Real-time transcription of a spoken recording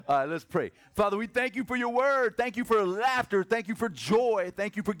All right, let's pray. Father, we thank you for your word. Thank you for laughter. Thank you for joy.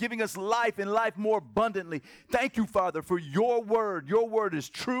 Thank you for giving us life and life more abundantly. Thank you, Father, for your word. Your word is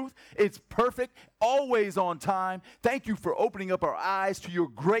truth. It's perfect, always on time. Thank you for opening up our eyes to your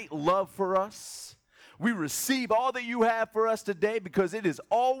great love for us. We receive all that you have for us today because it is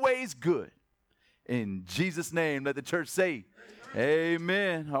always good. In Jesus' name, let the church say,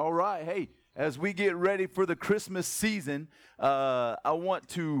 amen. All right. Hey, as we get ready for the Christmas season, I want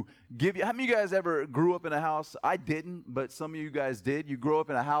to give you, how many of you guys ever grew up in a house? I didn't, but some of you guys did. You grew up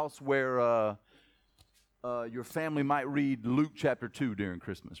in a house where your family might read Luke chapter 2 during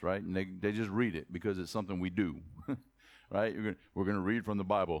Christmas, right? And they just read it because it's something we do, right? We're going to read from the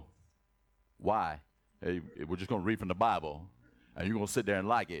Bible. Why? Hey, we're just going to read from the Bible, and you're going to sit there and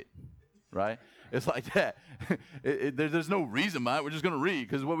like it, right? It's like that. There's no reason why. We're just going to read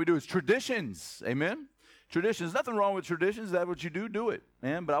because what we do is traditions. Amen? Traditions. Nothing wrong with traditions. Is that what you do? Do it,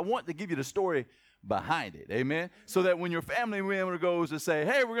 man. But I want to give you the story behind it. Amen? So that when your family member goes to say,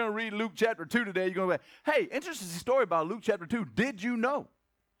 hey, we're going to read Luke chapter 2 today, you're going to be like, hey, interesting story about Luke chapter 2. Did you know?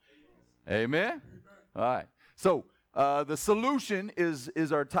 Amen? All right. So the solution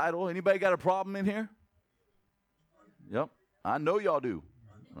is our title. Anybody got a problem in here? Yep. I know y'all do.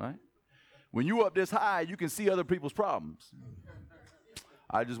 Right? When you up this high, you can see other people's problems.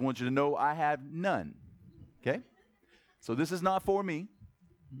 I just want you to know I have none. Okay? So this is not for me.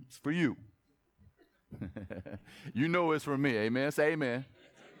 It's for you. You know it's for me. Amen? Say amen.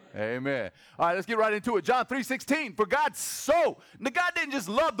 Amen. All right, let's get right into it. John 3:16. For God didn't just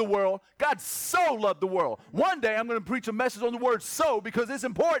love the world. God so loved the world. One day I'm going to preach a message on the word so because it's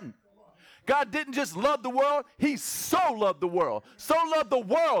important. God didn't just love the world. He so loved the world. So loved the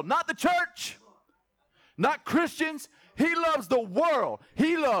world, not the church, not Christians. He loves the world.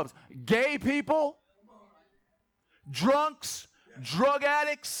 He loves gay people, drunks, drug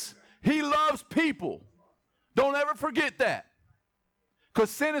addicts. He loves people. Don't ever forget that. Because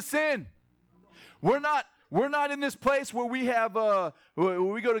sin is sin. We're not in this place where we have, when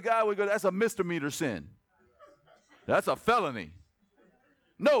we go to God, we go, that's a misdemeanor sin. That's a felony.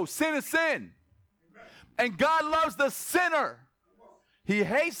 No, sin is sin. And God loves the sinner. He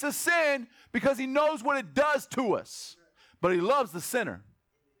hates the sin because he knows what it does to us. But he loves the sinner.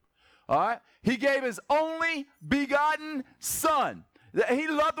 All right? He gave his only begotten son. He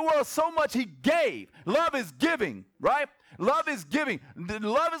loved the world so much he gave. Love is giving, right? Love is giving.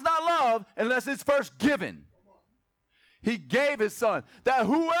 Love is not love unless it's first given. He gave his son that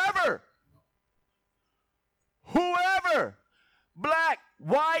whoever, black,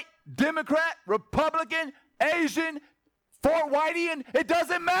 white, Democrat, Republican, Asian, Fort Whitean, it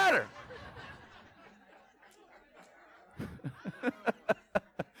doesn't matter.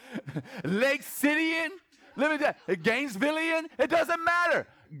 Lake Cityan, Gainesvillian, it doesn't matter.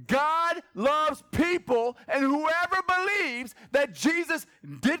 God loves people, and whoever believes that Jesus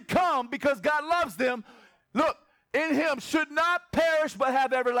did come because God loves them, look, in him should not perish but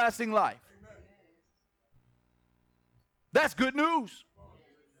have everlasting life. That's good news.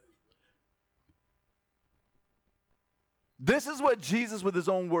 This is what Jesus with his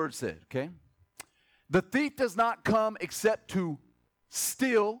own words said, okay? The thief does not come except to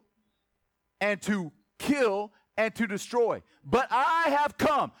steal and to kill and to destroy. But I have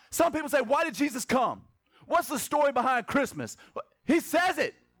come. Some people say, why did Jesus come? What's the story behind Christmas? He says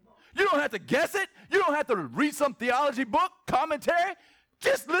it. You don't have to guess it. You don't have to read some theology book, commentary.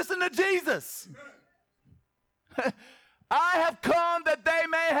 Just listen to Jesus. I have come that they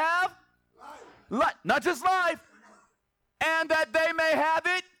may have life, not just life, and that they may have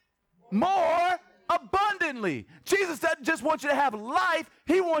it more abundantly. Jesus doesn't just want you to have life,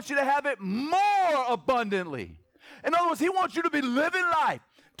 he wants you to have it more abundantly. In other words, he wants you to be living life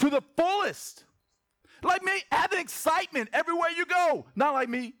to the fullest. Like me, having excitement everywhere you go. Not like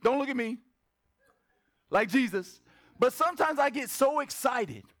me, don't look at me. Like Jesus. But sometimes I get so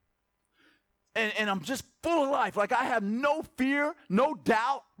excited. And I'm just full of life. Like I have no fear, no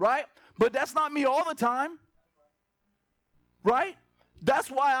doubt, right? But that's not me all the time. Right? That's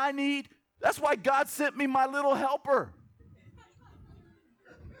why God sent me my little helper.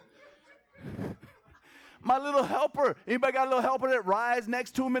 My little helper. Anybody got a little helper that rides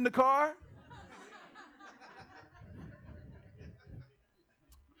next to him in the car?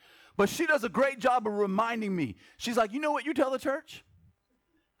 But she does a great job of reminding me. She's like, you know what you tell the church?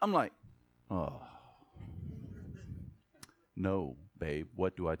 I'm like, oh. No, babe,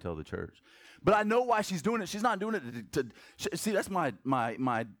 what do I tell the church? But I know why she's doing it. She's not doing it to see, that's my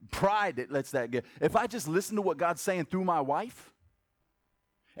pride that lets that get. If I just listen to what God's saying through my wife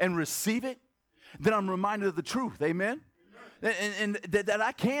and receive it, then I'm reminded of the truth. Amen? and that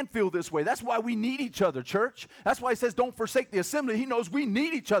I can feel this way. That's why we need each other, church. That's why he says don't forsake the assembly. He knows we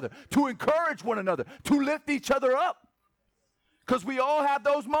need each other to encourage one another, to lift each other up. Because we all have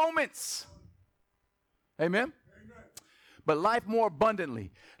those moments. Amen? But life more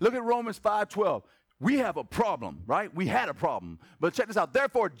abundantly. Look at Romans 5:12. We have a problem, right? We had a problem. But check this out.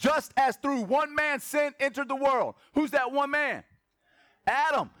 Therefore, just as through one man sin entered the world. Who's that one man?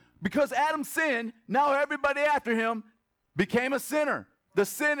 Adam. Because Adam sinned, now everybody after him became a sinner. The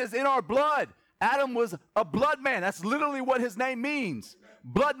sin is in our blood. Adam was a blood man. That's literally what his name means.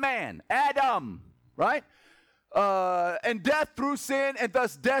 Blood man. Adam. Right? And death through sin, and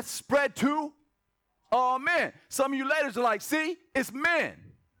thus death spread to all men. Some of you ladies are like, see, it's men.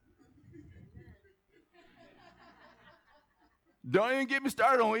 Don't even get me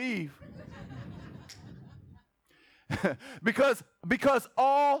started on Eve. because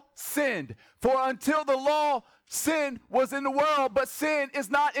all sinned. For until the law, sin was in the world, but sin is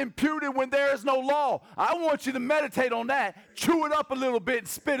not imputed when there is no law. I want you to meditate on that. Chew it up a little bit and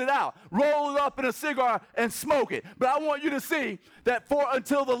spit it out. Roll it up in a cigar and smoke it. But I want you to see that for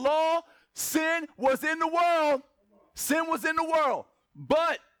until the law, sin was in the world. Sin was in the world.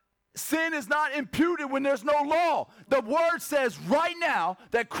 But sin is not imputed when there's no law. The word says right now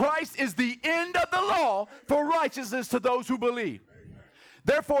that Christ is the end of the law for righteousness to those who believe.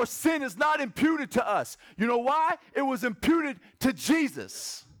 Therefore, sin is not imputed to us. You know why? It was imputed to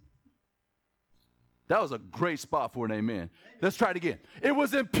Jesus. That was a great spot for an amen. Let's try it again. It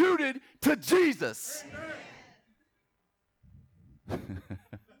was imputed to Jesus.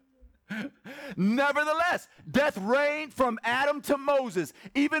 Nevertheless, death reigned from Adam to Moses,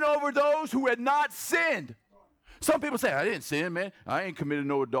 even over those who had not sinned. Some people say, I didn't sin, man. I ain't committed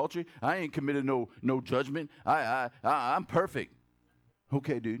no adultery. I ain't committed no judgment. I'm perfect.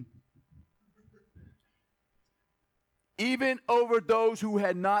 Okay, dude. Even over those who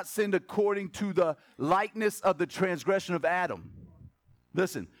had not sinned according to the likeness of the transgression of Adam.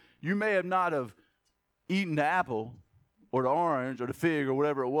 Listen, you may have not have eaten the apple or the orange or the fig or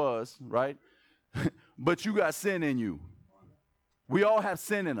whatever it was, right? But you got sin in you. We all have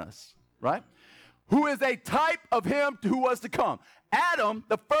sin in us, right? Who is a type of him who was to come. Adam,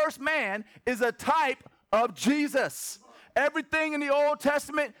 the first man, is a type of Jesus. Everything in the Old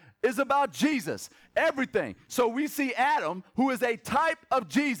Testament is about Jesus. Everything. So we see Adam, who is a type of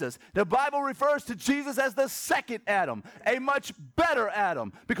Jesus. The Bible refers to Jesus as the second Adam, a much better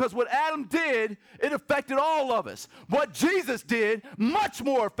Adam. Because what Adam did, it affected all of us. What Jesus did, much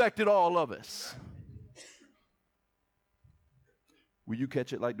more affected all of us. Will you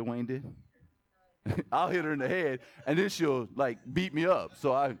catch it like Dwayne did? I'll hit her in the head, and then she'll, like, beat me up.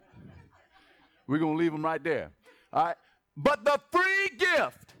 So we're going to leave them right there. All right? But the free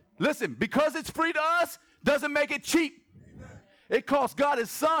gift, listen, because it's free to us, doesn't make it cheap. It cost God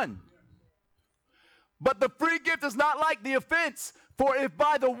his son. But the free gift is not like the offense. For if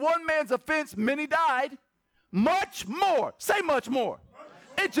by the one man's offense many died, much more, say much more.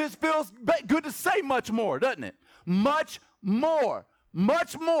 It just feels good to say much more, doesn't it? Much more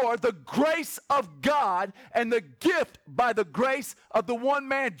the grace of God and the gift by the grace of the one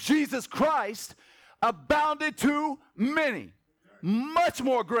man, Jesus Christ, abounded to many. Much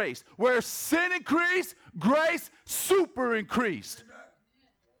more grace. Where sin increased, grace super increased.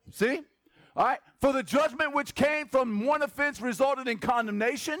 See? All right. For the judgment which came from one offense resulted in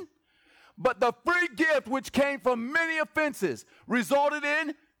condemnation, but the free gift which came from many offenses resulted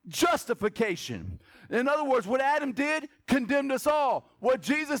in justification. In other words, what Adam did condemned us all. What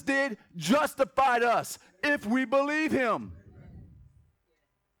Jesus did justified us if we believe him.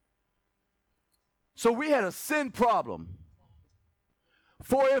 So we had a sin problem.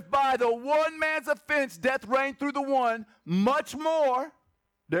 For if by the one man's offense death reigned through the one, much more,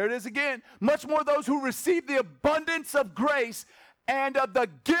 there it is again, much more those who receive the abundance of grace and of the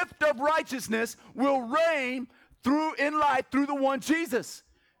gift of righteousness will reign in life through the one Jesus.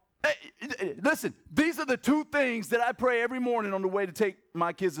 Listen, these are the two things that I pray every morning on the way to take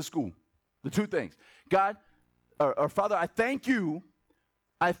my kids to school. The two things. God, or Father, I thank you.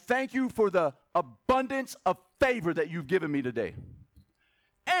 I thank you for the abundance of favor that you've given me today.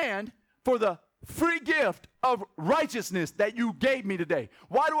 And for the free gift of righteousness that you gave me today.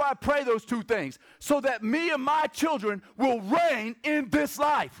 Why do I pray those two things? So that me and my children will reign in this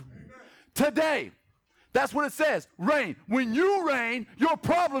life. Amen. Today. That's what it says. Reign. When you reign, your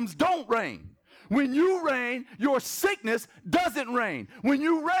problems don't reign. When you reign, your sickness doesn't reign. When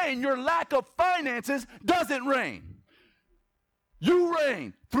you reign, your lack of finances doesn't reign. You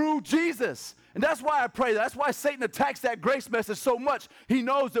reign through Jesus. And that's why I pray. That's why Satan attacks that grace message so much. He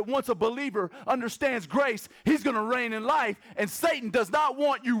knows that once a believer understands grace, he's going to reign in life, and Satan does not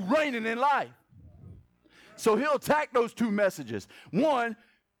want you reigning in life. So he'll attack those two messages. One,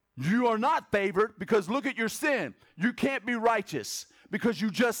 you are not favored because look at your sin. You can't be righteous because you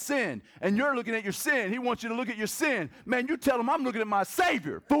just sinned. And you're looking at your sin. He wants you to look at your sin. Man, you tell him, I'm looking at my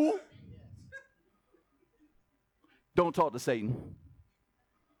Savior, fool. Don't talk to Satan.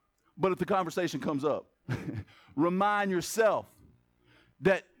 But if the conversation comes up, remind yourself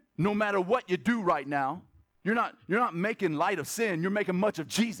that no matter what you do right now, you're not making light of sin. You're making much of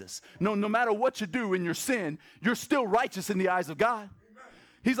Jesus. No matter what you do in your sin, you're still righteous in the eyes of God.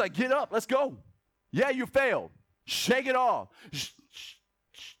 He's like, get up, let's go. Yeah, you failed. Shake it off.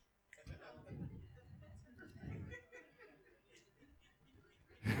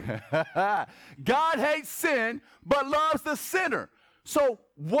 God hates sin, but loves the sinner. So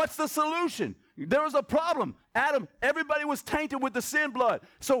what's the solution? There was a problem. Adam, everybody was tainted with the sin blood.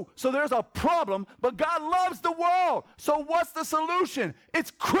 So there's a problem, but God loves the world. So what's the solution? It's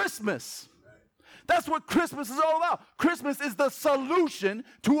Christmas. That's what Christmas is all about. Christmas is the solution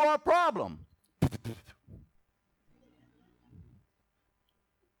to our problem.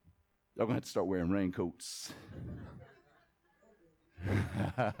 Y'all gonna have to start wearing raincoats.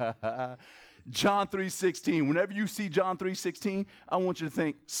 John 3:16. Whenever you see John 3:16, I want you to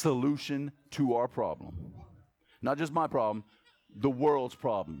think solution to our problem. Not just my problem, the world's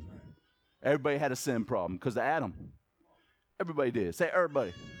problem. Everybody had a sin problem because of Adam. Everybody did. Say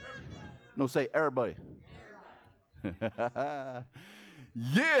everybody. No, say everybody.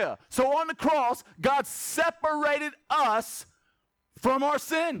 Yeah. So on the cross, God separated us from our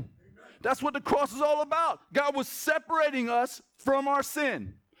sin. That's what the cross is all about. God was separating us from our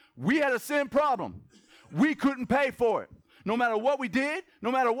sin. We had a sin problem. We couldn't pay for it. No matter what we did,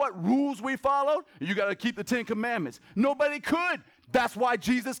 no matter what rules we followed, you got to keep the 10 Commandments. Nobody could. That's why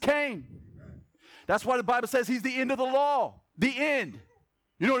Jesus came. That's why the Bible says he's the end of the law. The end.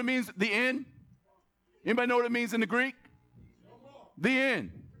 You know what it means, the end? Anybody know what it means in the Greek? The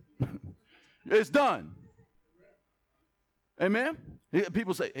end. It's done. Amen?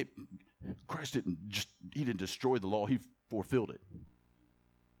 People say, hey, Christ he didn't destroy the law, he fulfilled it.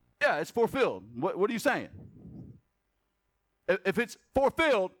 Yeah, it's fulfilled. What are you saying? If it's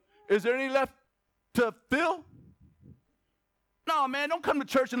fulfilled, is there any left to fill? No, man, don't come to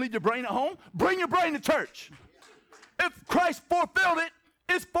church and leave your brain at home. Bring your brain to church. If Christ fulfilled it,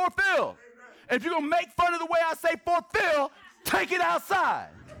 it's fulfilled. And if you're going to make fun of the way I say fulfill, take it outside.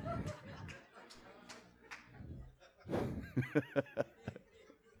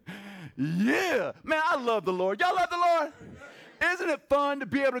 Yeah. Man, I love the Lord. Y'all love the Lord? Isn't it fun to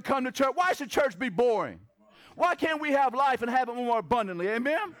be able to come to church? Why should church be boring? Why can't we have life and have it more abundantly?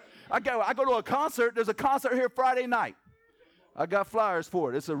 Amen? I go to a concert. There's a concert here Friday night. I got flyers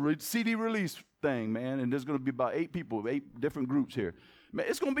for it. It's a CD release thing, man, and there's going to be about 8 people, 8 different groups here. Man,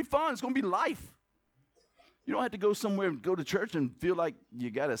 it's going to be fun. It's going to be life. You don't have to go somewhere and go to church and feel like you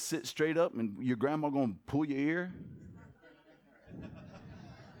got to sit straight up and your grandma going to pull your ear.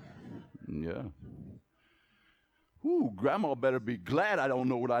 Yeah. Ooh, grandma better be glad I don't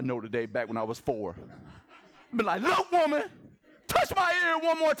know what I know today back when I was 4. Be like, look, woman, touch my ear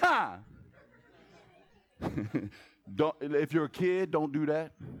one more time. If you're a kid, don't do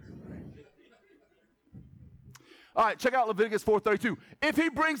that. All right, check out Leviticus 4:32. If he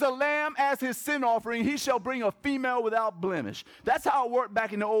brings a lamb as his sin offering, he shall bring a female without blemish. That's how it worked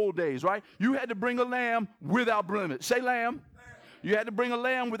back in the old days, right? You had to bring a lamb without blemish. Say lamb. You had to bring a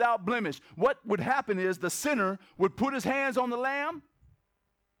lamb without blemish. What would happen is the sinner would put his hands on the lamb,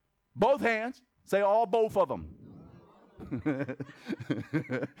 both hands, say both of them.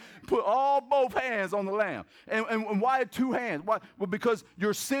 Put both hands on the lamb. And why 2 hands? Why? Well, because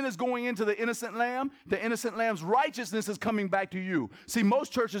your sin is going into the innocent lamb. The innocent lamb's righteousness is coming back to you. See,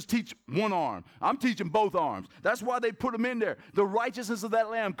 most churches teach one arm. I'm teaching both arms. That's why they put them in there. The righteousness of that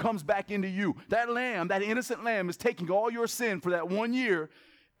lamb comes back into you. That lamb, that innocent lamb, is taking all your sin for that 1 year,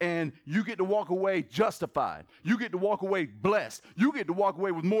 and you get to walk away justified. You get to walk away blessed. You get to walk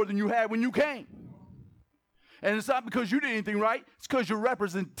away with more than you had when you came. And it's not because you did anything right. It's because your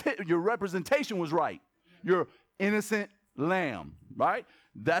representation was right. Your innocent lamb, right?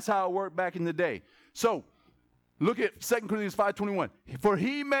 That's how it worked back in the day. So look at 2 Corinthians 5:21. For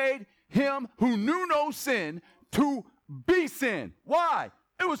he made him who knew no sin to be sin. Why?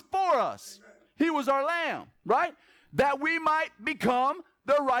 It was for us. He was our lamb, right? That we might become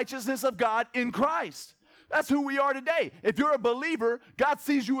the righteousness of God in Christ. That's who we are today. If you're a believer, God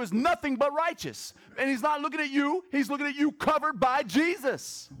sees you as nothing but righteous. And he's not looking at you. He's looking at you covered by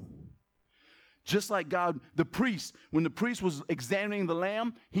Jesus. Just like God, the priest, when the priest was examining the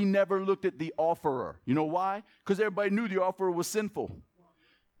lamb, he never looked at the offerer. You know why? Because everybody knew the offerer was sinful.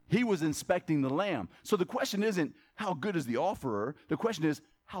 He was inspecting the lamb. So the question isn't, how good is the offerer? The question is,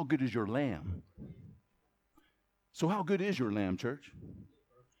 how good is your lamb? So how good is your lamb, church?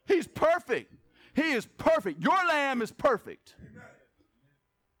 He's perfect. He is perfect. Your lamb is perfect.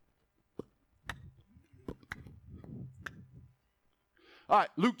 All right,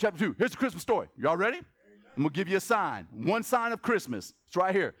 Luke chapter 2. Here's the Christmas story. Y'all ready? I'm going to give you a sign. One sign of Christmas. It's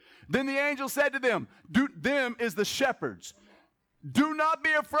right here. Then the angel said to them, them is the shepherds, do not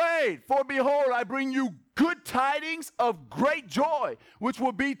be afraid, for behold, I bring you good tidings of great joy, which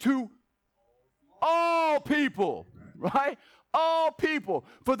will be to all people, right? All people.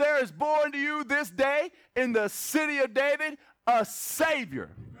 For there is born to you this day in the city of David a Savior.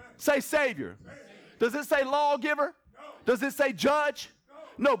 Say Savior. Does it say lawgiver? Does it say judge?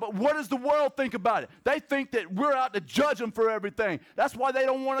 No, but what does the world think about it? They think that we're out to judge them for everything. That's why they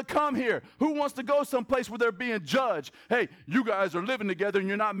don't want to come here. Who wants to go someplace where they're being judged? Hey, you guys are living together and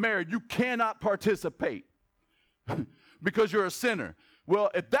you're not married. You cannot participate because you're a sinner. Well,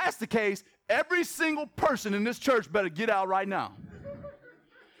 if that's the case, every single person in this church better get out right now.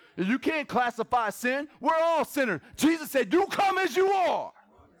 You can't classify sin. We're all sinners. Jesus said, you come as you are.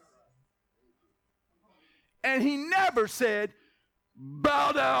 And he never said,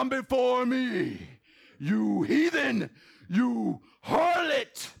 bow down before me, you heathen, you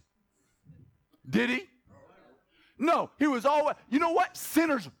harlot. Did he? No, he was always, you know what?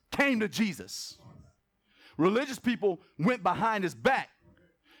 Sinners came to Jesus. Religious people went behind his back.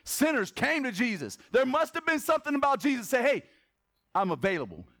 Sinners came to Jesus. There must have been something about Jesus say, hey, I'm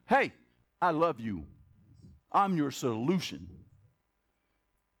available. Hey, I love you. I'm your solution.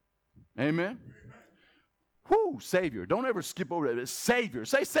 Amen. Whoo, Savior. Don't ever skip over that. It's Savior.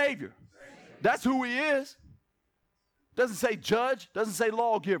 Say Savior. That's who he is. Doesn't say judge. Doesn't say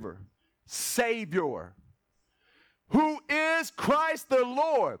lawgiver. Savior. Who is Christ the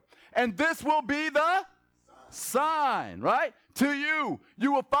Lord. And this will be the sign, right? To you.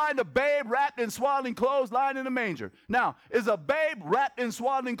 You will find a babe wrapped in swaddling clothes lying in a manger. Now, is a babe wrapped in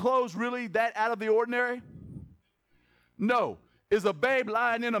swaddling clothes really that out of the ordinary? No. Is a babe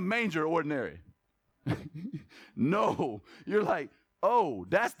lying in a manger ordinary? No, you're like, oh,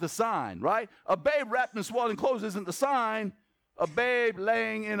 that's the sign, right? A babe wrapped in swaddling clothes isn't the sign. A babe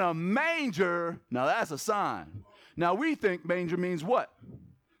laying in a manger, now that's a sign. Now we think manger means what?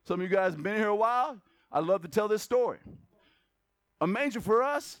 Some of you guys have been here a while. I love to tell this story. A manger for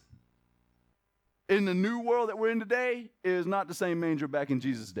us in the new world that we're in today is not the same manger back in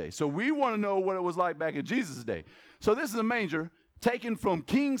Jesus' day. So we want to know what it was like back in Jesus' day. So this is a manger taken from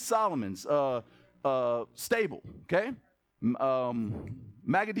King Solomon's stable, okay?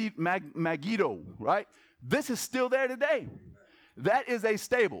 Megiddo, right? This is still there today. That is a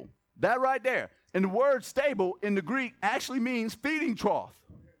stable. That right there. And the word stable in the Greek actually means feeding trough.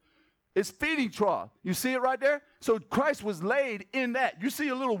 It's feeding trough. You see it right there? So Christ was laid in that. You see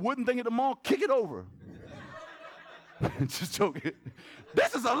a little wooden thing at the mall, kick it over. Just joking.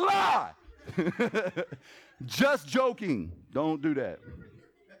 This is a lie. Just joking. Don't do that.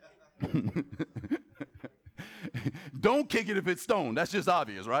 Don't kick it if it's stone. That's just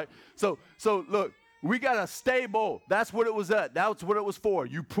obvious, right? So look, we got a stable. That's what it was at. That's what it was for.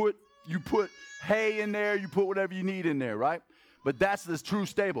 You put hay in there. You put whatever you need in there, right? But that's this true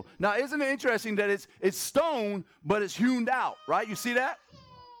stable. Now, isn't it interesting that it's stone, but it's hewn out, right? You see that?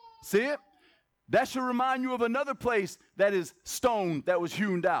 See it? That should remind you of another place that is stone that was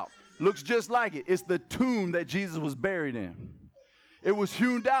hewn out. Looks just like it. It's the tomb that Jesus was buried in. It was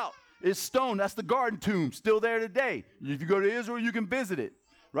hewn out. It's stone. That's the garden tomb. Still there today. If you go to Israel, you can visit it,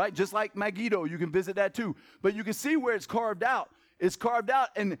 right? Just like Megiddo, you can visit that too. But you can see where it's carved out. It's carved out,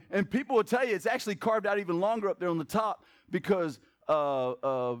 and people will tell you it's actually carved out even longer up there on the top because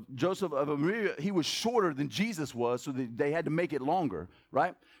Joseph of Arimathea, he was shorter than Jesus was, so they had to make it longer,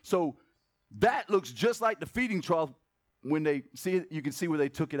 right? So that looks just like the feeding trough when they see it. You can see where they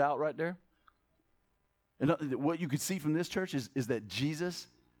took it out right there. And what you could see from this church is that Jesus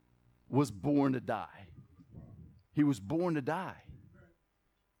was born to die. He was born to die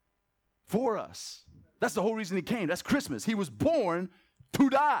for us. That's the whole reason he came. That's Christmas. He was born to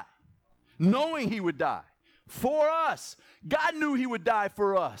die, knowing he would die for us. God knew he would die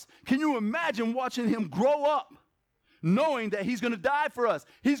for us. Can you imagine watching him grow up, knowing that he's going to die for us?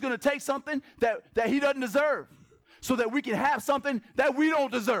 He's going to take something that he doesn't deserve so that we can have something that we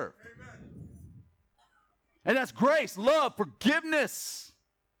don't deserve. Amen. And that's grace, love, forgiveness.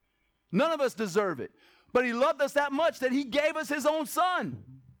 None of us deserve it. But he loved us that much that he gave us his own son.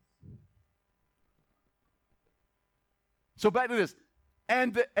 So back to this.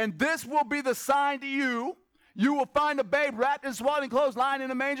 And this will be the sign to you. You will find a babe wrapped in swaddling clothes lying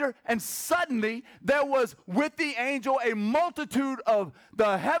in a manger. And suddenly there was with the angel a multitude of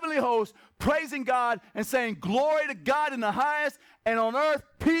the heavenly host praising God and saying, glory to God in the highest, and on earth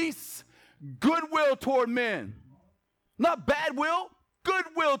peace, goodwill toward men. Not bad will,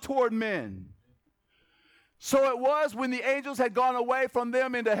 goodwill toward men. So it was when the angels had gone away from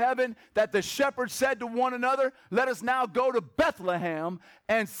them into heaven that the shepherds said to one another, let us now go to Bethlehem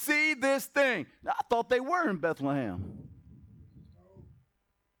and see this thing. Now, I thought they were in Bethlehem.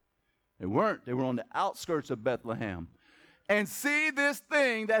 They weren't. They were on the outskirts of Bethlehem. And see this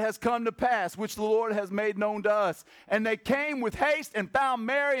thing that has come to pass, which the Lord has made known to us. And they came with haste and found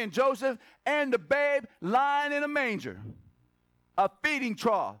Mary and Joseph and the babe lying in a manger, a feeding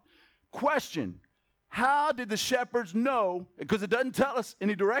trough. Question. How did the shepherds know? Because it doesn't tell us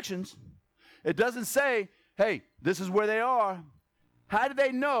any directions. It doesn't say, hey, this is where they are. How did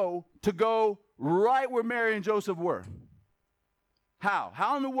they know to go right where Mary and Joseph were? How?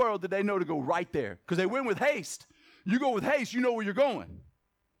 How in the world did they know to go right there? Because they went with haste. You go with haste, you know where you're going.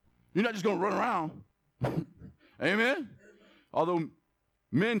 You're not just going to run around. Amen? Although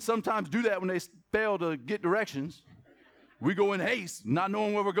men sometimes do that when they fail to get directions. We go in haste, not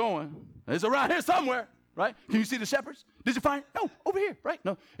knowing where we're going. It's around here somewhere, right? Can you see the shepherds? Did you find it? No, over here, right?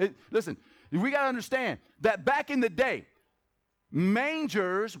 No. Listen, we got to understand that back in the day,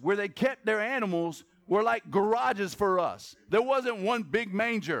 mangers where they kept their animals were like garages for us. There wasn't one big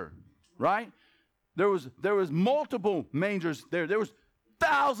manger, right? There was multiple mangers there. There was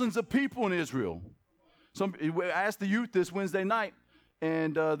thousands of people in Israel. I asked the youth this Wednesday night,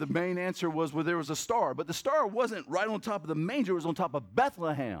 and the main answer was, well, there was a star. But the star wasn't right on top of the manger. It was on top of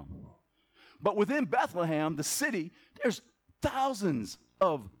Bethlehem. But within Bethlehem, the city, there's thousands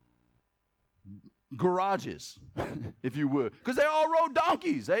of garages, if you would. Because they all rode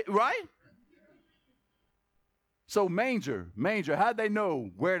donkeys, right? So manger. How'd they know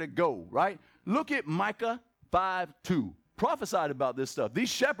where to go, right? Look at Micah 5:2. Prophesied about this stuff. These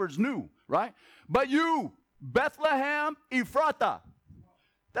shepherds knew, right? But you, Bethlehem Ephratah.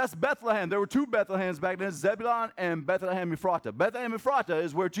 That's Bethlehem. There were two Bethlehems back then, Zebulun and Bethlehem Ephratah. Bethlehem Ephratah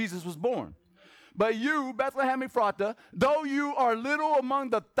is where Jesus was born. But you, Bethlehem Ephratah, though you are little among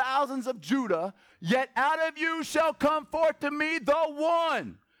the thousands of Judah, yet out of you shall come forth to me the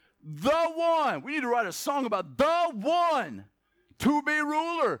one. The one. We need to write a song about the one to be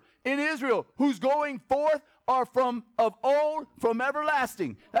ruler in Israel, whose going forth are from of old, from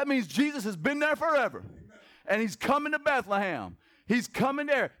everlasting. That means Jesus has been there forever. And he's coming to Bethlehem. He's coming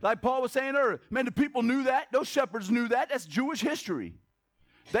there. Like Paul was saying earlier. Man, the people knew that. Those shepherds knew that. That's Jewish history.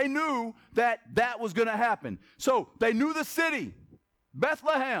 They knew that that was going to happen. So they knew the city,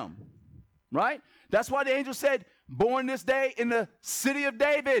 Bethlehem, right? That's why the angel said, born this day in the city of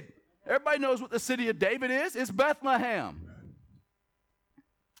David. Everybody knows what the city of David is. It's Bethlehem.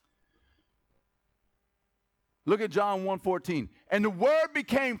 Look at John 1:14. And the word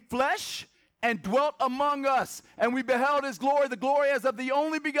became flesh and dwelt among us, and we beheld his glory, the glory as of the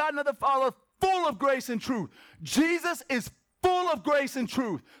only begotten of the Father, full of grace and truth. Jesus is full of grace and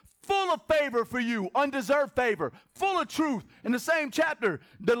truth, full of favor for you, undeserved favor, full of truth. In the same chapter,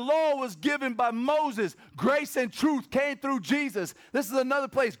 the law was given by Moses. Grace and truth came through Jesus. This is another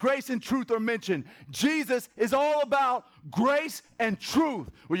place grace and truth are mentioned. Jesus is all about grace and truth.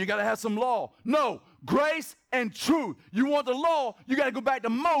 Well, you got to have some law. No, grace and truth. You want the law, you got to go back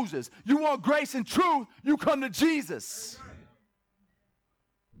to Moses. You want grace and truth, you come to Jesus.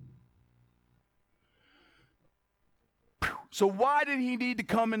 So why did he need to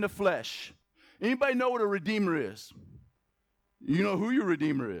come in the flesh? Anybody know what a redeemer is? You know who your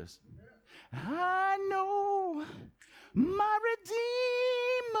redeemer is? I know my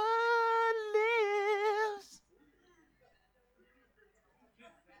redeemer lives.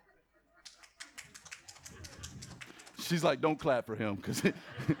 She's like, don't clap for him, because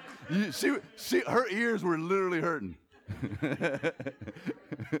her ears were literally hurting.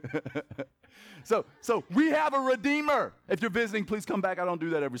 So we have a redeemer. If you're visiting, please come back. I don't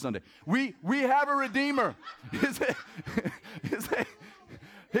do that every Sunday. We have a redeemer.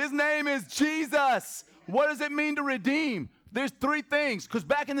 His name is Jesus. What does it mean to redeem? There's three things. Because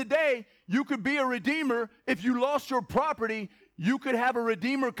back in the day, you could be a redeemer. If you lost your property, you could have a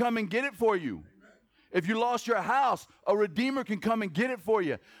redeemer come and get it for you. If you lost your house, a redeemer can come and get it for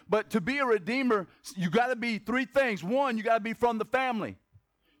you. But to be a redeemer, you got to be three things. One, you got to be from the family.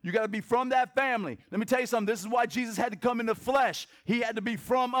 You got to be from that family. Let me tell you something. This is why Jesus had to come in the flesh. He had to be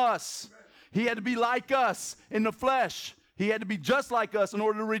from us. He had to be like us in the flesh. He had to be just like us in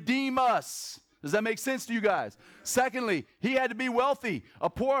order to redeem us. Does that make sense to you guys? Secondly, he had to be wealthy. A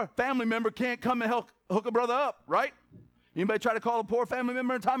poor family member can't come and hook a brother up, right? Anybody try to call a poor family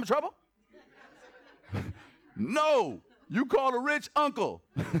member in time of trouble? No. You call a rich uncle.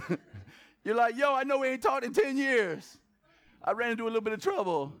 You're like, yo, I know we ain't talked in 10 years. I ran into a little bit of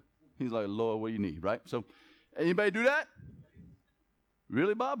trouble. He's like, Lord, what do you need, right? So, anybody do that?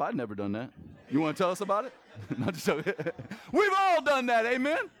 Really, Bob? I've never done that. You want to tell us about it? Not just joking. We've all done that,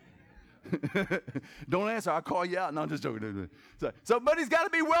 amen? Don't answer. I'll call you out. No, I'm just joking. But he's got to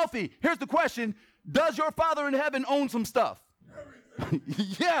be wealthy. Here's the question. Does your Father in heaven own some stuff?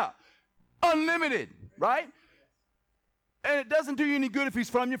 Yeah. Unlimited, right? And it doesn't do you any good if he's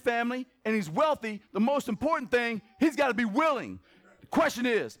from your family and he's wealthy. The most important thing, he's got to be willing. The question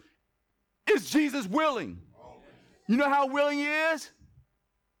is Jesus willing? You know how willing he is?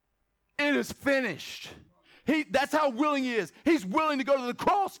 It is finished. That's how willing he is. He's willing to go to the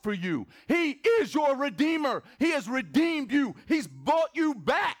cross for you. He is your redeemer. He has redeemed you. He's bought you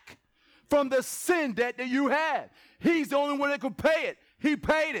back from the sin debt that you had. He's the only one that could pay it. He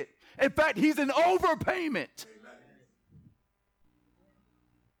paid it. In fact, he's an overpayment.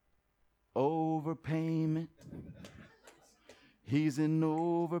 Overpayment. He's an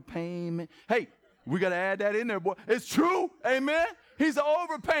overpayment. Hey, we got to add that in there, boy. It's true. Amen. He's an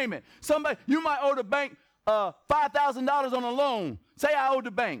overpayment. You might owe the bank $5,000 on a loan. Say I owe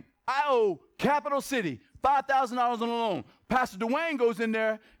the bank. I owe Capital City $5,000 on a loan. Pastor Dwayne goes in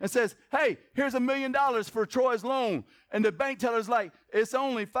there and says, hey, here's $1 million for Troy's loan. And the bank teller's like, it's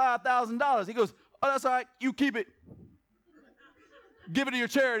only $5,000. He goes, oh, that's all right. You keep it. Give it to your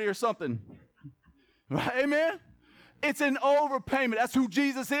charity or something. Right? Amen? It's an overpayment. That's who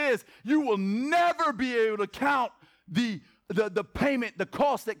Jesus is. You will never be able to count the payment, the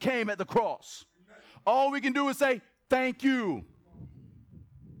cost that came at the cross. All we can do is say, thank you.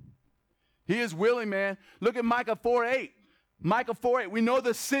 He is willing, man. Look at Micah 4:8. Micah 4:8. We know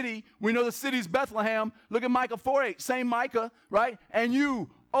the city. We know the city's Bethlehem. Look at Micah 4:8. Same Micah, right? And you,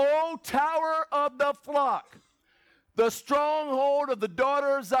 O tower of the flock, the stronghold of the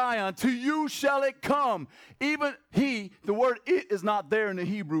daughter of Zion, to you shall it come. Even he, the word it is not there in the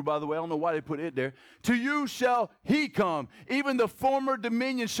Hebrew, by the way. I don't know why they put it there. To you shall he come. Even the former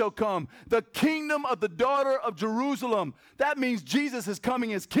dominion shall come. The kingdom of the daughter of Jerusalem. That means Jesus is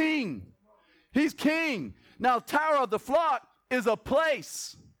coming as king. He's king. Now, tower of the flock is a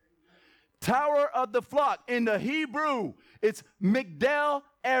place. Tower of the flock. In the Hebrew, it's Migdal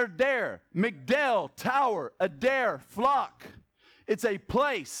Erder. Migdal, tower, Adair, flock. It's a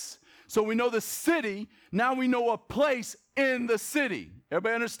place. So we know the city. Now we know a place in the city.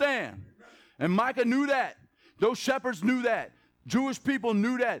 Everybody understand? And Micah knew that. Those shepherds knew that. Jewish people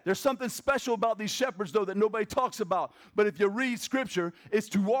knew that. There's something special about these shepherds, though, that nobody talks about. But if you read Scripture, it's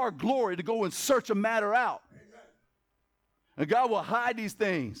to our glory to go and search a matter out. And God will hide these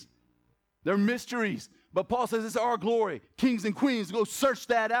things. They're mysteries. But Paul says it's our glory. Kings and queens, go search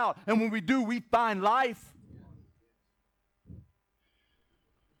that out. And when we do, we find life.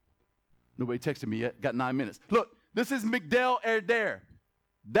 Nobody texted me yet. Got 9 minutes. Look, this is Migdal Erder.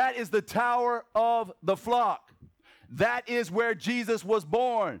 That is the tower of the flock. That is where Jesus was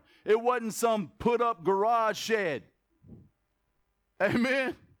born. It wasn't some put-up garage shed.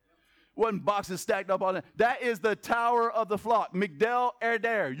 Amen? Wasn't boxes stacked up on it. That is the tower of the flock. Migdal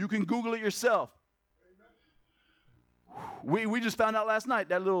Erder. You can Google it yourself. We just found out last night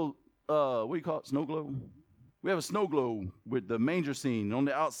that little, what do you call it, snow globe? We have a snow globe with the manger scene. On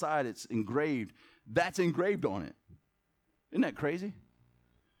the outside, it's engraved. That's engraved on it. Isn't that crazy?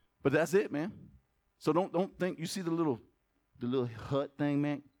 But that's it, man. So don't think you see the little hut thing,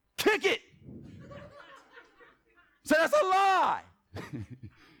 man. Kick it. Say that's a lie.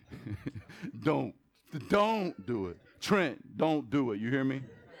 Don't do it. Trent, don't do it. You hear me?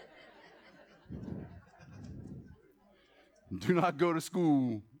 Do not go to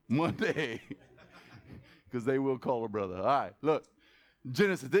school Monday because they will call a brother. All right, look.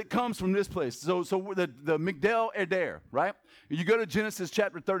 Genesis, it comes from this place. So the Migdal Erder, right? You go to Genesis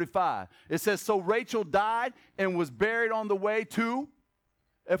chapter 35. It says, so Rachel died and was buried on the way to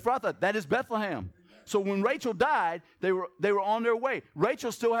Ephrathah. That is Bethlehem. So when Rachel died, they were on their way.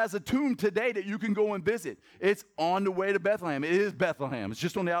 Rachel still has a tomb today that you can go and visit. It's on the way to Bethlehem. It is Bethlehem. It's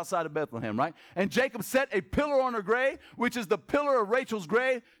just on the outside of Bethlehem, right? And Jacob set a pillar on her grave, which is the pillar of Rachel's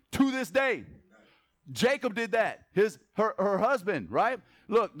grave to this day. Jacob did that. Her husband, right?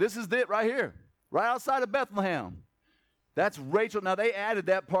 Look, this is it right here, right outside of Bethlehem. That's Rachel. Now, they added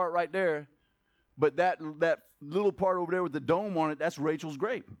that part right there, but that little part over there with the dome on it, that's Rachel's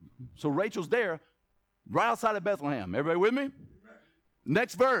grave. So Rachel's there, right outside of Bethlehem. Everybody with me?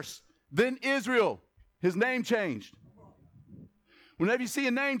 Next verse. Then Israel, his name changed. Whenever you see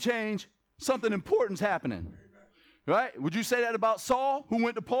a name change, something important's happening. Right? Would you say that about Saul, who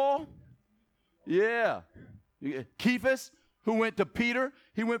went to Paul? Yeah. Cephas, who went to Peter,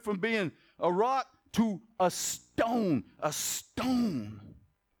 he went from being a rock to a stone, a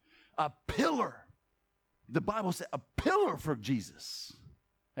pillar. The Bible said a pillar for Jesus.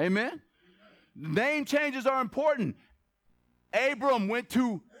 Amen? Name changes are important. Abram went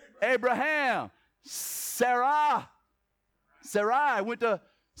to Abraham. Sarai went to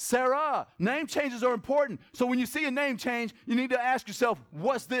Sarah. Name changes are important. So when you see a name change, you need to ask yourself,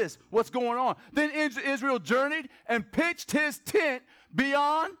 what's this? What's going on? Then Israel journeyed and pitched his tent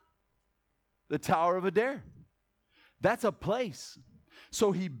beyond the Tower of Adair. That's a place.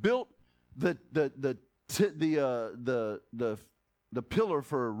 So he built the pillar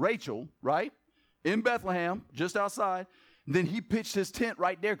for Rachel, right? In Bethlehem, just outside. Then he pitched his tent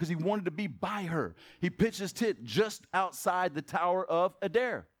right there because he wanted to be by her. He pitched his tent just outside the Tower of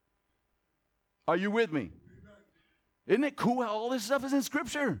Adair. Are you with me? Isn't it cool how all this stuff is in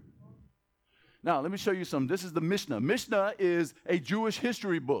Scripture? Now, let me show you some. This is the Mishnah. Mishnah is a Jewish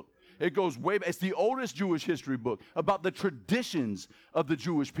history book. It goes way back. It's the oldest Jewish history book about the traditions of the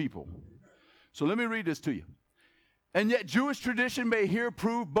Jewish people. So let me read this to you. And yet Jewish tradition may here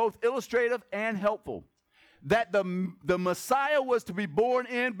prove both illustrative and helpful. That the Messiah was to be born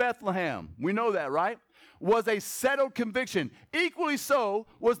in Bethlehem. We know that, right? Was a settled conviction. Equally so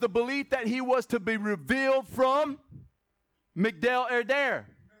was the belief that he was to be revealed from Migdal Eder.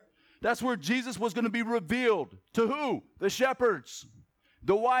 That's where Jesus was going to be revealed. To who? The shepherds.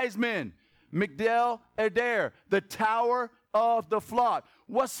 The wise men. Migdal Eder. The tower of the flock.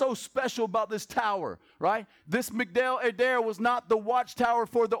 What's so special about this tower, right? This Migdal Eder was not the watchtower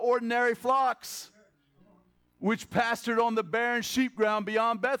for the ordinary flocks, which pastured on the barren sheep ground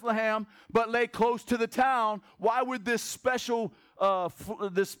beyond Bethlehem, but lay close to the town. Why would this special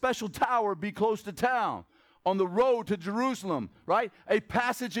tower be close to town? On the road to Jerusalem, right? A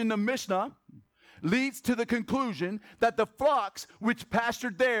passage in the Mishnah leads to the conclusion that the flocks which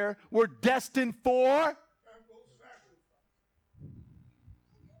pastured there were destined for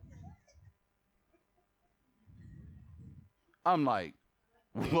I'm like,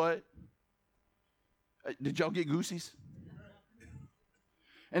 what? Did y'all get goosies?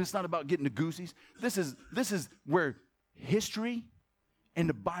 And it's not about getting the goosies. This is where history and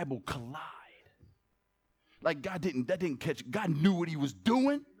the Bible collide. Like God didn't catch it. God knew what he was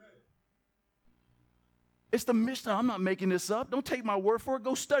doing. It's the Mishnah. I'm not making this up. Don't take my word for it.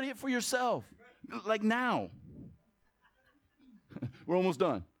 Go study it for yourself. Like now. We're almost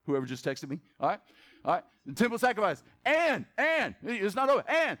done. Whoever just texted me. All right. All right, the temple sacrifice. And, it's not over.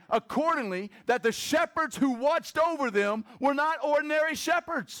 And accordingly, that the shepherds who watched over them were not ordinary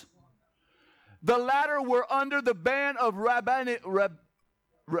shepherds. The latter were under the ban of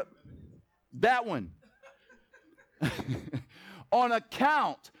that one. On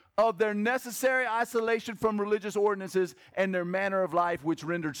account of their necessary isolation from religious ordinances and their manner of life, which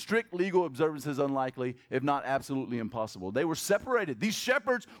rendered strict legal observances unlikely, if not absolutely impossible. They were separated. These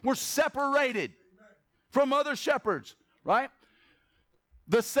shepherds were separated from other shepherds, right?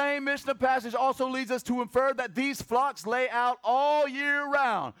 The same Mishnah passage also leads us to infer that these flocks lay out all year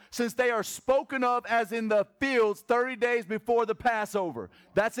round, since they are spoken of as in the fields 30 days before the Passover.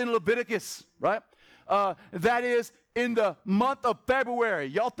 That's in Leviticus, right? That is in the month of February.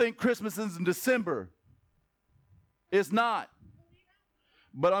 Y'all think Christmas is in December. It's not.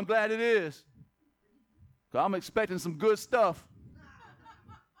 But I'm glad it is. 'Cause I'm expecting some good stuff.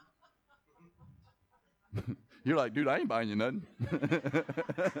 You're like, dude, I ain't buying you nothing.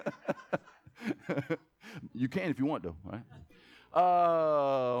 You can if you want to, right?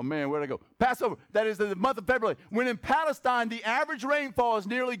 Oh, man, where'd I go? Passover, that is the month of February. When in Palestine, the average rainfall is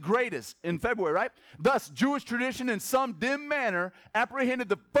nearly greatest in February, right? Thus, Jewish tradition in some dim manner apprehended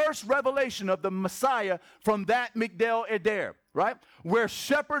the first revelation of the Messiah from that Migdal Eder, right? Where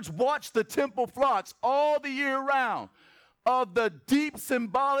shepherds watched the temple flocks all the year round. Of the deep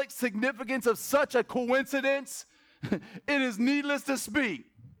symbolic significance of such a coincidence, it is needless to speak.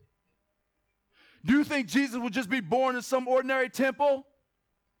 Do you think Jesus would just be born in some ordinary temple?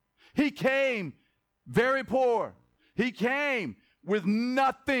 He came very poor. He came with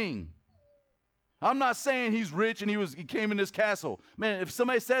nothing. I'm not saying he's rich and he came in this castle. Man, if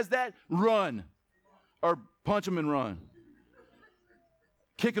somebody says that, run. Or punch him and run.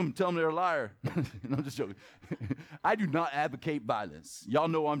 Kick them, tell them they're a liar. No, I'm just joking. I do not advocate violence. Y'all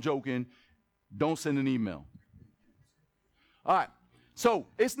know I'm joking. Don't send an email. All right. So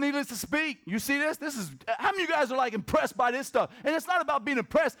it's needless to speak. You see this? How many of you guys are like impressed by this stuff? And it's not about being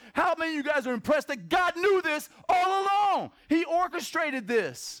impressed. How many of you guys are impressed that God knew this all along? He orchestrated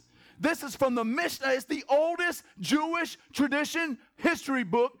this. This is from the Mishnah. It's the oldest Jewish tradition history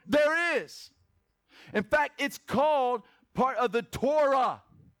book there is. In fact, it's called part of the Torah.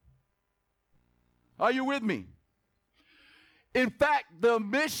 Are you with me? In fact, the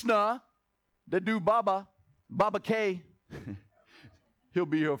Mishnah, the dude Baba K, he'll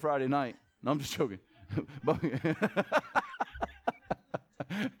be here Friday night. No, I'm just joking.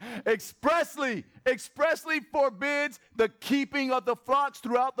 expressly forbids the keeping of the flocks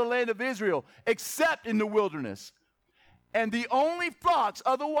throughout the land of Israel, except in the wilderness. And the only flocks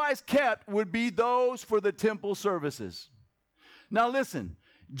otherwise kept would be those for the temple services. Now listen,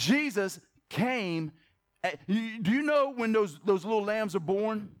 Jesus came. Do you know when those little lambs are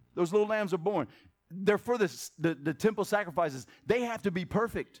born? Those little lambs are born. They're for the temple sacrifices. They have to be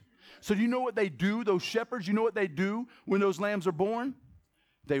perfect. So do you know what they do, those shepherds? You know what they do when those lambs are born?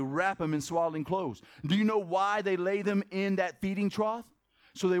 They wrap them in swaddling clothes. Do you know why they lay them in that feeding trough?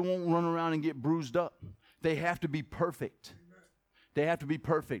 So they won't run around and get bruised up. They have to be perfect. They have to be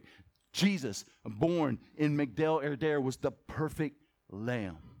perfect. Jesus, born in Migdal Eder, was the perfect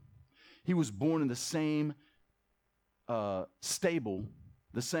lamb. He was born in the same stable,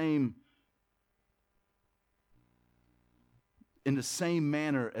 in the same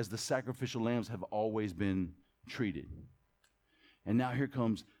manner as the sacrificial lambs have always been treated. And now here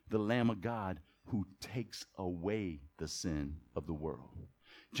comes the Lamb of God who takes away the sin of the world.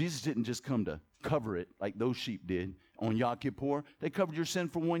 Jesus didn't just come to cover it like those sheep did on Yom Kippur. They covered your sin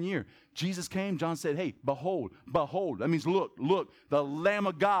for 1 year. Jesus came, John said, hey, behold. That means look, the Lamb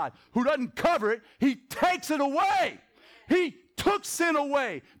of God who doesn't cover it, he takes it away. He took sin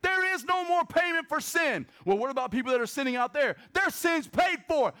away. There is no more payment for sin. Well, what about people that are sinning out there? Their sin's paid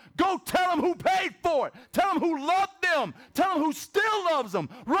for. Go tell them who paid for it. Tell them who loved them. Tell them who still loves them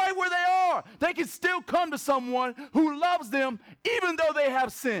right where they are. They can still come to someone who loves them even though they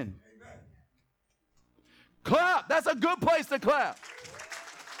have sin. Amen. Clap. That's a good place to clap.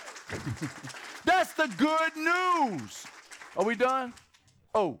 That's the good news. Are we done?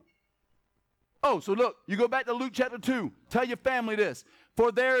 So look, you go back to Luke chapter 2. Tell your family this.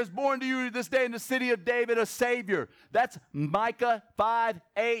 For there is born to you this day in the city of David a Savior. That's Micah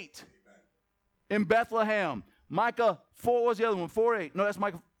 5:8 in Bethlehem. Micah 4, what's the other one? 4:8. No, that's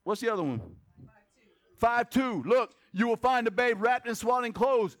Micah. What's the other one? 5:2. Look, you will find the babe wrapped in swaddling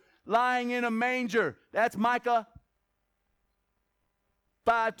clothes, lying in a manger. That's Micah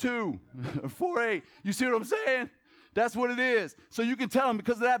 5:2. 4:8. You see what I'm saying? That's what it is. So you can tell them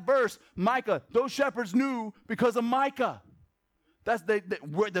because of that verse, Micah, those shepherds knew because of Micah. That's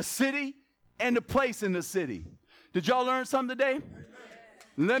the city and the place in the city. Did y'all learn something today?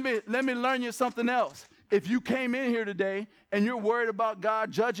 Let me learn you something else. If you came in here today and you're worried about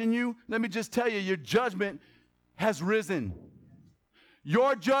God judging you, let me just tell you, your judgment has risen.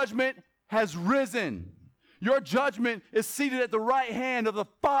 Your judgment has risen. Your judgment is seated at the right hand of the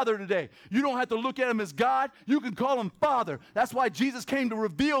Father today. You don't have to look at him as God. You can call him Father. That's why Jesus came to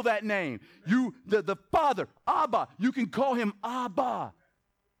reveal that name. The Father, Abba. You can call him Abba,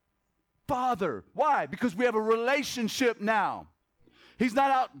 Father. Why? Because we have a relationship now. He's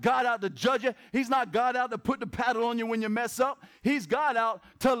not God out to judge you. He's not God out to put the paddle on you when you mess up. He's God out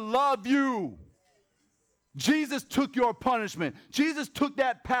to love you. Jesus took your punishment. Jesus took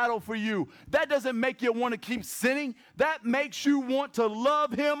that paddle for you. That doesn't make you want to keep sinning. That makes you want to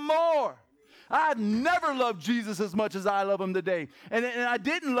love him more. I've never loved Jesus as much as I love him today. And I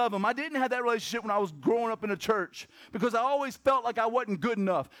didn't love him. I didn't have that relationship when I was growing up in the church because I always felt like I wasn't good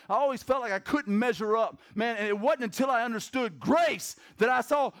enough. I always felt like I couldn't measure up. Man, and it wasn't until I understood grace that I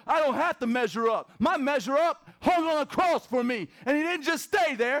saw I don't have to measure up. My measure up hung on a cross for me. And he didn't just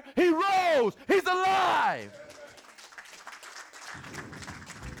stay there. He rose. He's alive.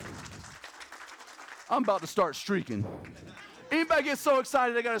 I'm about to start streaking. Anybody get so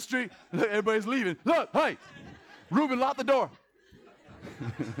excited they got a streak? Look, everybody's leaving. Look, hey, Reuben, lock the door.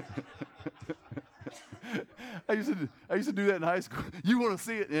 I used to do that in high school. You want to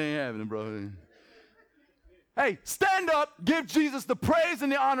see it? It ain't happening, bro. Hey, stand up, give Jesus the praise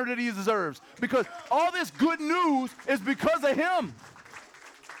and the honor that he deserves. Because all this good news is because of him.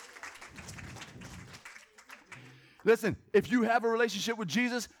 Listen, if you have a relationship with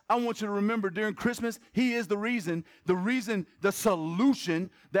Jesus, I want you to remember during Christmas, he is the reason, the solution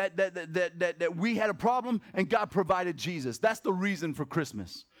that we had a problem and God provided Jesus. That's the reason for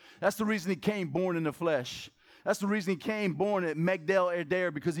Christmas. That's the reason he came born in the flesh. That's the reason he came born at Migdal Eder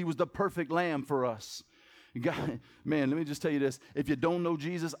because he was the perfect lamb for us. God, man, let me just tell you this. If you don't know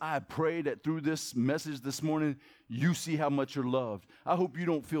Jesus, I pray that through this message this morning, you see how much you're loved. I hope you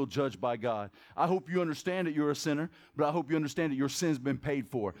don't feel judged by God. I hope you understand that you're a sinner, but I hope you understand that your sin's been paid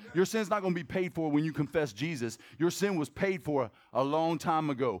for. Your sin's not going to be paid for when you confess Jesus. Your sin was paid for a long time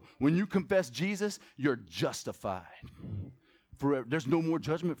ago. When you confess Jesus, you're justified. Forever. There's no more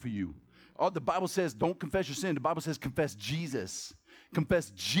judgment for you. All the Bible says, don't confess your sin. The Bible says, confess Jesus.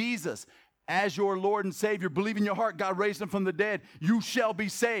 Confess Jesus as your Lord and Savior. Believe in your heart God raised him from the dead. You shall be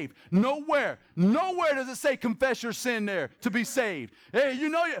saved. Nowhere does it say confess your sin there to be saved. Hey, you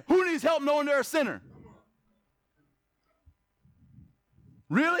know, who needs help knowing they're a sinner?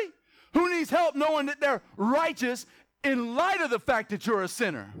 Really? Who needs help knowing that they're righteous in light of the fact that you're a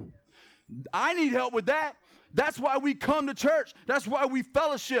sinner? I need help with that. That's why we come to church. That's why we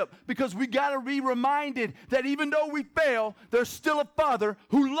fellowship, because we got to be reminded that even though we fail, there's still a Father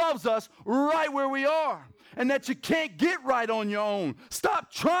who loves us right where we are, and that you can't get right on your own.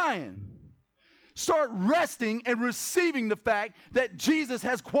 Stop trying. Start resting and receiving the fact that Jesus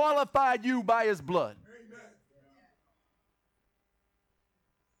has qualified you by his blood. Amen.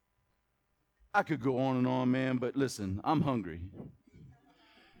 I could go on and on, man, but listen, I'm hungry.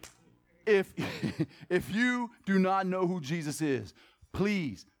 If you do not know who Jesus is,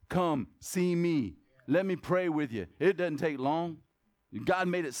 please come see me. Let me pray with you. It doesn't take long. God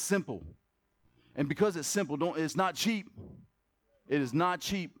made it simple. And because it's simple, it's not cheap. It is not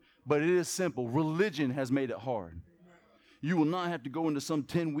cheap, but it is simple. Religion has made it hard. You will not have to go into some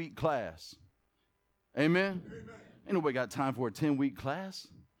 10-week class. Amen? Ain't nobody got time for a 10-week class.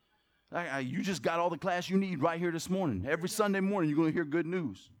 You just got all the class you need right here this morning. Every Sunday morning, you're going to hear good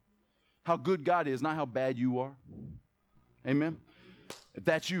news. How good God is, not how bad you are. Amen? If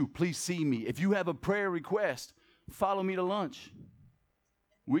that's you, please see me. If you have a prayer request, follow me to lunch.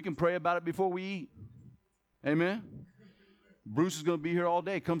 We can pray about it before we eat. Amen? Bruce is going to be here all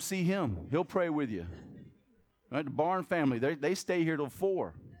day. Come see him. He'll pray with you. Right? The Barn family, they stay here till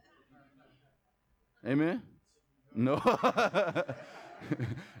 4. Amen? No.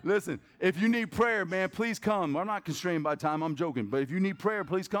 Listen, if you need prayer, man, please come. I'm not constrained by time. I'm joking. But if you need prayer,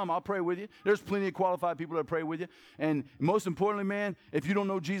 please come. I'll pray with you. There's plenty of qualified people that pray with you. And most importantly, man, if you don't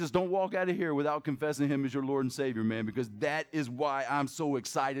know Jesus, don't walk out of here without confessing him as your Lord and Savior, man, because that is why I'm so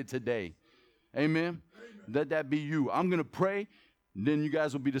excited today. Amen? Let that be you. I'm going to pray, then you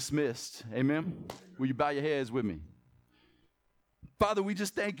guys will be dismissed. Amen? Will you bow your heads with me? Father, we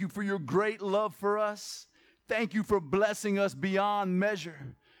just thank you for your great love for us. Thank you for blessing us beyond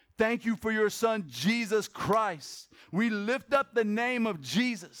measure. Thank you for your Son, Jesus Christ. We lift up the name of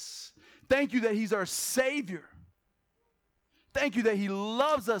Jesus. Thank you that he's our Savior. Thank you that he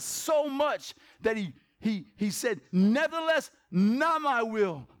loves us so much that he said, nevertheless, not my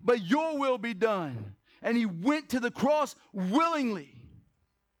will, but your will be done. And he went to the cross willingly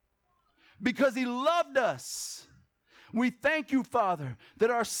because he loved us. We thank you, Father, that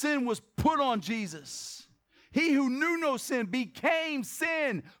our sin was put on Jesus. He who knew no sin became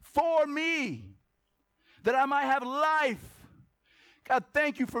sin for me, that I might have life. God,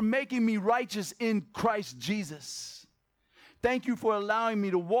 thank you for making me righteous in Christ Jesus. Thank you for allowing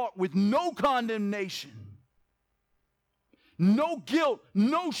me to walk with no condemnation, no guilt,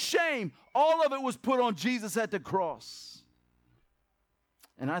 no shame. All of it was put on Jesus at the cross.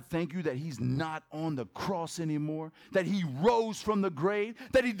 And I thank you that he's not on the cross anymore, that he rose from the grave,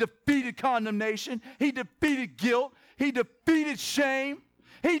 that he defeated condemnation, he defeated guilt, he defeated shame,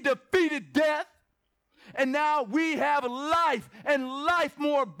 he defeated death. And now we have life and life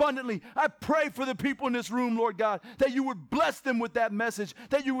more abundantly. I pray for the people in this room, Lord God, that you would bless them with that message,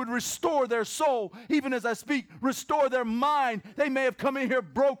 that you would restore their soul. Even as I speak, restore their mind. They may have come in here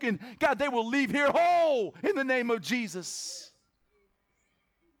broken. God, they will leave here whole in the name of Jesus.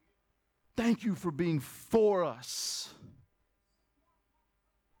 Thank you for being for us.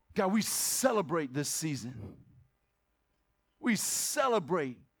 God, we celebrate this season. We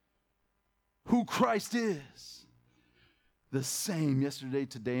celebrate who Christ is. The same yesterday,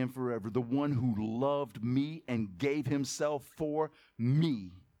 today, and forever. The one who loved me and gave himself for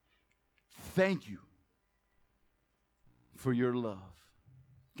me. Thank you for your love.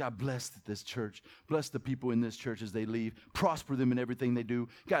 God, bless this church. Bless the people in this church as they leave. Prosper them in everything they do.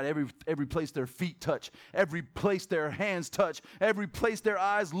 God, every place their feet touch, every place their hands touch, every place their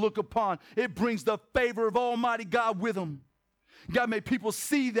eyes look upon, it brings the favor of Almighty God with them. God, may people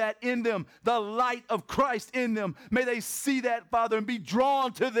see that in them, the light of Christ in them. May they see that, Father, and be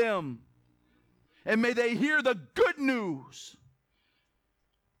drawn to them. And may they hear the good news.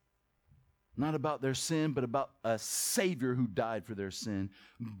 not about their sin, but about a Savior who died for their sin.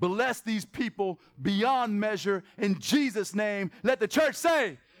 Bless these people beyond measure. In Jesus' name, let the church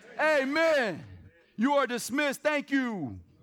say, Amen. You are dismissed. Thank you.